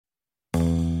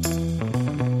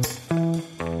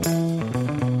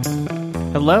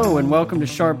Hello and welcome to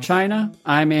Sharp China.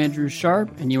 I'm Andrew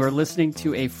Sharp, and you are listening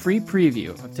to a free preview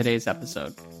of today's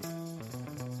episode.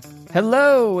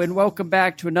 Hello and welcome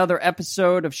back to another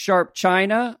episode of Sharp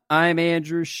China. I'm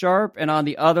Andrew Sharp, and on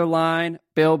the other line,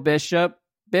 Bill Bishop.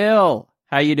 Bill,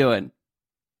 how you doing?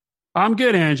 I'm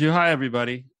good, Andrew. Hi,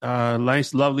 everybody.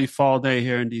 Nice, lovely fall day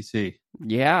here in D.C.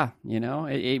 Yeah,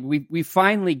 we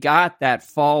finally got that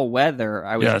fall weather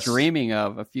I was dreaming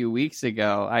of a few weeks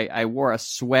ago. I wore a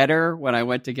sweater when I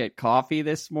went to get coffee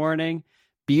this morning.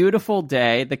 Beautiful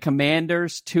day. The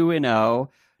Commanders 2-0.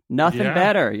 Nothing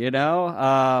better,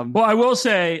 Well, I will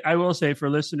say for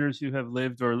listeners who have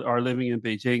lived or are living in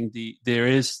Beijing, there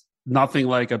is nothing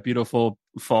like a beautiful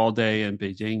fall day in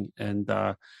Beijing, and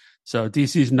so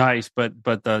DC is nice, but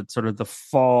the sort of the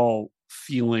fall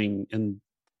feeling and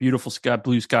beautiful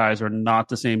blue skies are not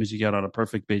the same as you get on a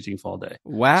perfect Beijing fall day.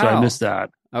 Wow. So I missed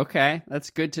that. Okay, that's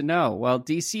good to know. Well,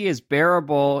 DC is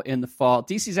bearable in the fall.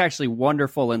 DC is actually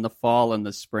wonderful in the fall and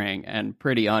the spring and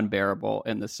pretty unbearable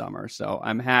in the summer. So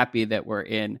I'm happy that we're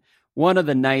in one of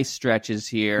the nice stretches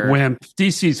here.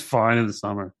 DC's fine in the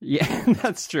summer. Yeah,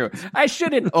 that's true. I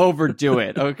shouldn't overdo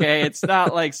it, okay? It's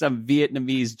not like some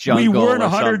Vietnamese jungle. We weren't or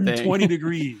 120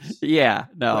 degrees. Yeah,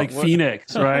 no. Like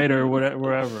Phoenix, right? Or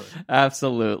wherever.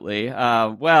 Absolutely.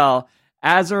 Well,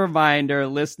 as a reminder,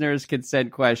 listeners can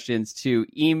send questions to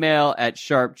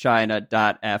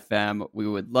email@sharpchina.fm. We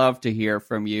would love to hear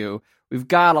from you. We've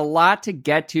got a lot to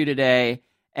get to today.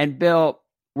 And Bill,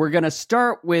 we're going to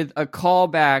start with a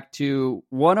callback to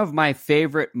one of my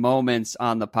favorite moments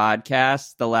on the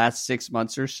podcast the last 6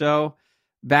 months or so.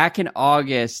 Back in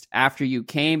August, after you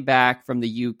came back from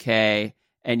the UK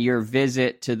and your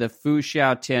visit to the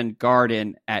Fu-Xiaotian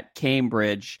Garden at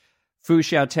Cambridge,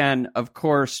 Fu-Xiaotian, of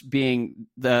course, being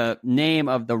the name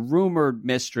of the rumored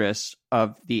mistress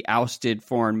of the ousted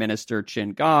foreign minister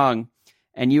Qin Gang.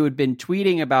 And you had been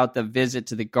tweeting about the visit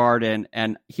to the garden,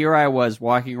 and here I was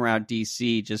walking around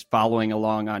D.C. just following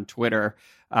along on Twitter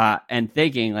and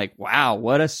thinking, like, wow,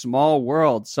 what a small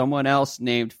world. Someone else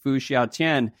named Fu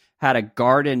Xiaotian had a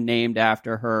garden named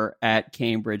after her at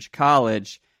Cambridge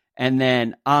College. And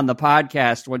then on the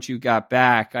podcast, once you got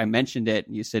back, I mentioned it,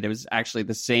 and you said it was actually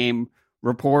the same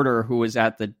reporter who was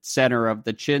at the center of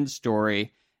the Qin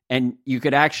story. And you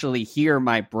could actually hear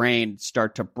my brain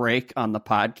start to break on the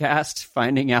podcast,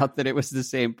 finding out that it was the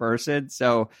same person.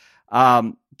 So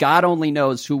God only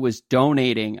knows who was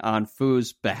donating on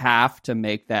Fu's behalf to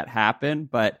make that happen.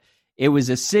 But it was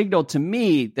a signal to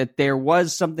me that there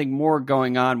was something more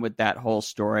going on with that whole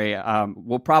story.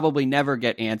 We'll probably never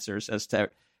get answers as to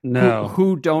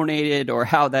who donated or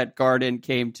how that garden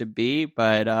came to be.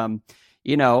 But,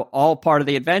 all part of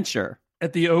the adventure.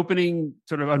 At the opening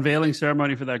sort of unveiling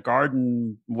ceremony for that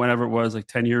garden, whenever it was, like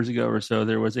 10 years ago or so,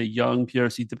 there was a young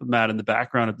PRC diplomat in the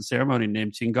background of the ceremony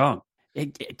named Qin Gang.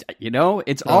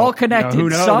 It's all connected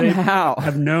who knows? somehow. They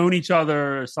have known each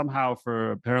other somehow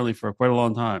for quite a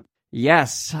long time.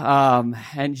 Yes,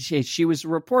 and she was a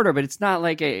reporter, but it's not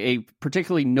like a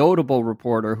particularly notable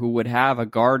reporter who would have a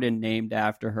garden named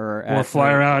after her. Or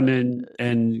fly around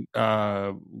in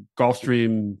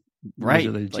Gulfstream.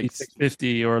 Right, the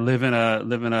G650, or live in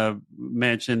a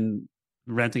mansion,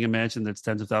 renting a mansion that's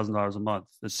tens of thousands of dollars a month.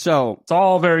 It's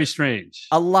all very strange.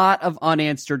 A lot of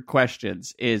unanswered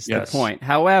questions is the point.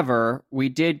 However, we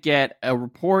did get a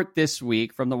report this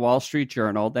week from the Wall Street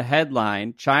Journal. The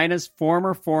headline: China's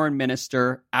former foreign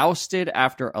minister ousted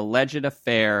after alleged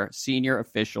affair, senior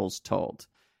officials told.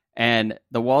 And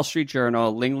the Wall Street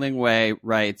Journal, Ling Wei,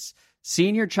 writes,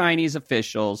 senior Chinese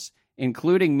officials,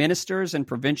 including ministers and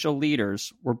provincial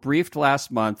leaders, were briefed last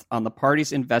month on the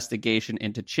party's investigation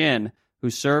into Qin, who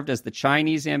served as the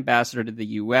Chinese ambassador to the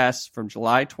U.S. from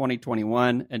July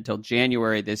 2021 until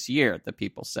January this year, the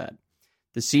People said.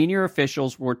 The senior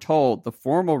officials were told the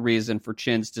formal reason for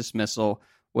Qin's dismissal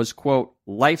was, quote,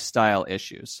 lifestyle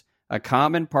issues, a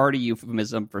common party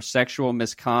euphemism for sexual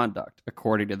misconduct,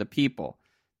 according to the People.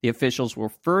 The officials were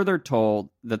further told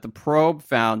that the probe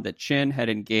found that Qin had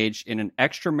engaged in an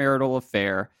extramarital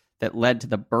affair that led to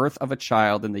the birth of a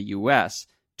child in the U.S.,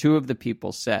 two of the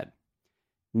People said.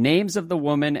 Names of the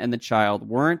woman and the child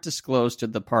weren't disclosed to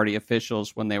the party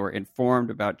officials when they were informed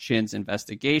about Qin's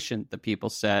investigation, the People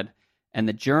said, and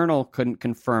the Journal couldn't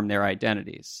confirm their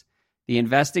identities. The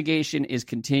investigation is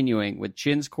continuing with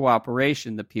Qin's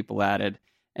cooperation, the People added,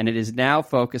 and it is now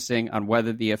focusing on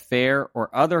whether the affair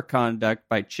or other conduct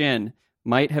by Qin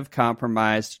might have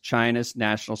compromised China's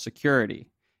national security.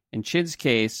 In Qin's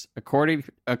case, according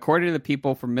to the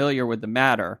people familiar with the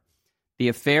matter, the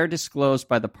affair disclosed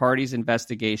by the party's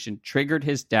investigation triggered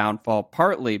his downfall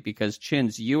partly because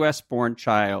Qin's U.S.-born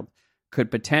child could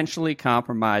potentially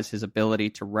compromise his ability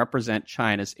to represent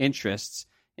China's interests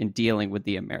in dealing with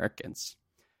the Americans.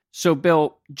 So,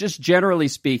 Bill, just generally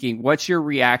speaking, what's your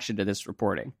reaction to this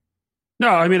reporting? No,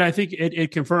 I mean, I think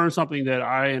it confirms something that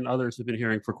I and others have been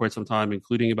hearing for quite some time,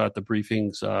 including about the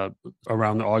briefings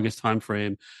around the August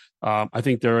timeframe. I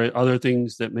think there are other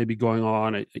things that may be going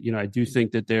on. I do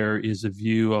think that there is a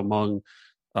view among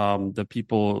the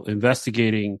people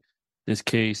investigating this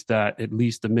case that at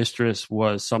least the mistress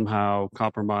was somehow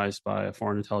compromised by a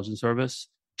foreign intelligence service.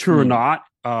 True or not,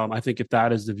 I think if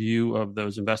that is the view of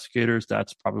those investigators,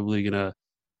 that's probably not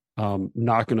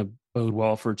going to bode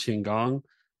well for Qin Gang.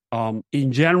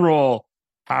 In general,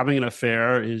 having an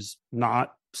affair is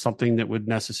not something that would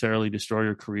necessarily destroy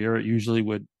your career. It usually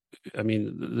would. I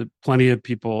mean, plenty of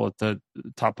people at the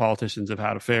top politicians have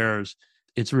had affairs.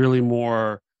 It's really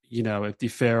more, if the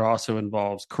affair also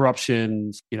involves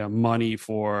corruption, money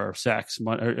for sex,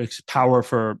 power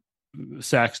for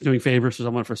sex, doing favors to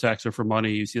someone for sex or for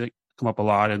money. You see that come up a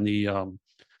lot in the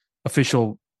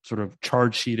official sort of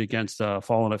charge sheet against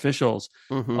fallen officials.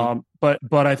 But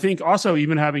I think also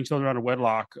even having children out of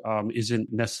wedlock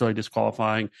isn't necessarily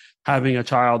disqualifying. Having a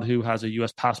child who has a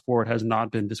U.S. passport has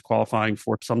not been disqualifying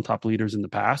for some top leaders in the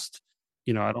past.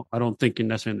 I don't think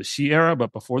necessarily in the Xi era,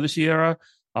 but before the Xi era.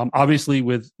 Obviously,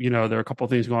 with there are a couple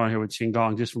of things going on here with Qin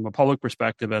Gang, just from a public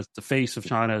perspective, as the face of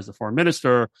China, as the foreign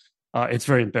minister, it's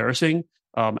very embarrassing.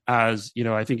 As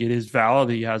I think it is valid.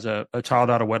 He has a child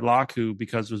out of wedlock who,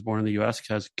 because was born in the U.S.,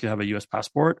 can have a U.S.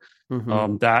 passport.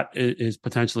 That is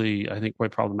potentially, I think,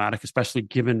 quite problematic, especially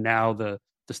given now the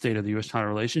state of the U.S.-China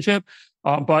relationship.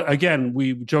 But again,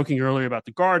 we were joking earlier about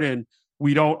the garden.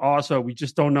 We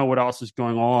just don't know what else is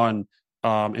going on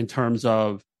in terms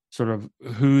of sort of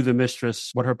who the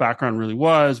mistress, what her background really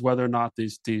was, whether or not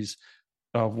these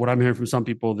what I'm hearing from some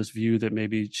people, this view that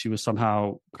maybe she was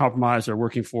somehow compromised or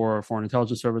working for a foreign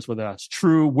intelligence service, whether that's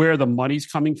true, where the money's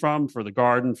coming from for the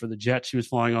garden, for the jet she was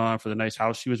flying on, for the nice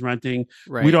house she was renting.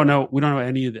 Right. We don't know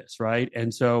any of this, right?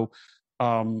 And so,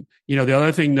 the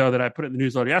other thing, though, that I put in the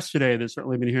newsletter yesterday that's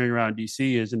certainly been hearing around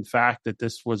D.C. is, in fact, that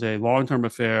this was a long-term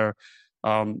affair,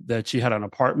 that she had an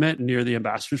apartment near the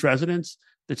ambassador's residence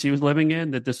that she was living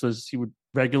in, he would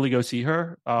regularly go see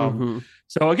her.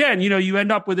 So again, you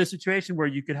end up with a situation where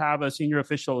you could have a senior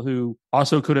official who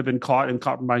also could have been caught in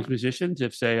compromising positions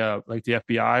if, say, like the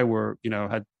FBI were,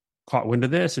 had caught wind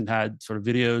of this and had sort of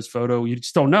videos, photo. You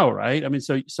just don't know, right? I mean,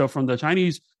 so from the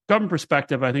Chinese government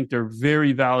perspective, I think there are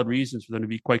very valid reasons for them to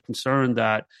be quite concerned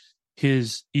that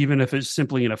even if it's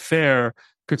simply an affair,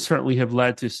 could certainly have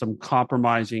led to some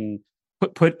compromising,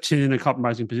 put Qin in a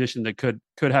compromising position that could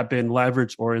have been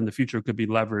leveraged, or in the future could be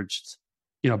leveraged,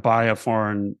 by a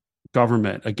foreign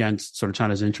government against sort of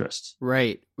China's interests.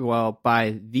 Right. Well,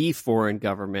 by the foreign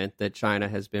government that China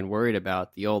has been worried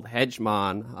about, the old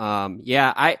hegemon.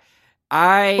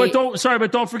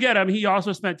 But don't forget, I mean, he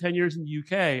also spent 10 years in the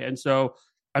UK. And so,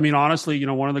 I mean, honestly,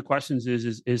 one of the questions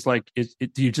is do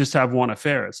you just have one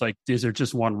affair? It's like, is there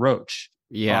just one roach?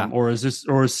 Yeah. Or is this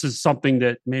something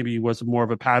that maybe was more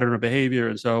of a pattern of behavior,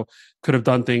 and so could have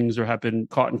done things or have been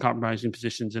caught in compromising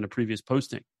positions in a previous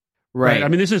posting? Right. I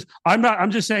mean,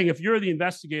 I'm just saying, if you're the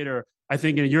investigator, I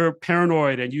think, and you're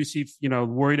paranoid and you see,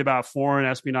 worried about foreign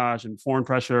espionage and foreign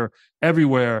pressure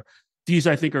everywhere, these,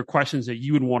 I think, are questions that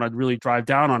you would want to really drive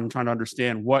down on and trying to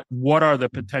understand what are the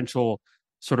potential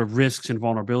sort of risks and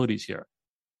vulnerabilities here.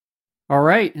 All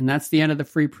right, and that's the end of the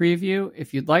free preview.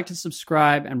 If you'd like to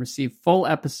subscribe and receive full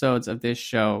episodes of this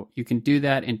show, you can do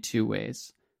that in two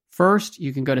ways. First,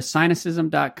 you can go to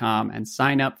cynicism.com and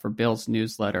sign up for Bill's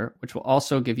newsletter, which will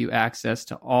also give you access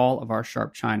to all of our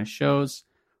Sharp China shows.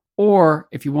 Or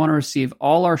if you want to receive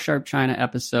all our Sharp China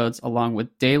episodes along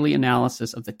with daily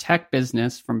analysis of the tech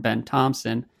business from Ben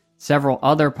Thompson, several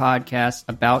other podcasts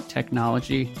about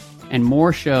technology, and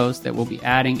more shows that we'll be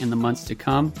adding in the months to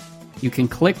come, you can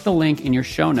click the link in your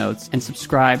show notes and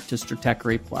subscribe to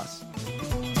Stratechery Plus.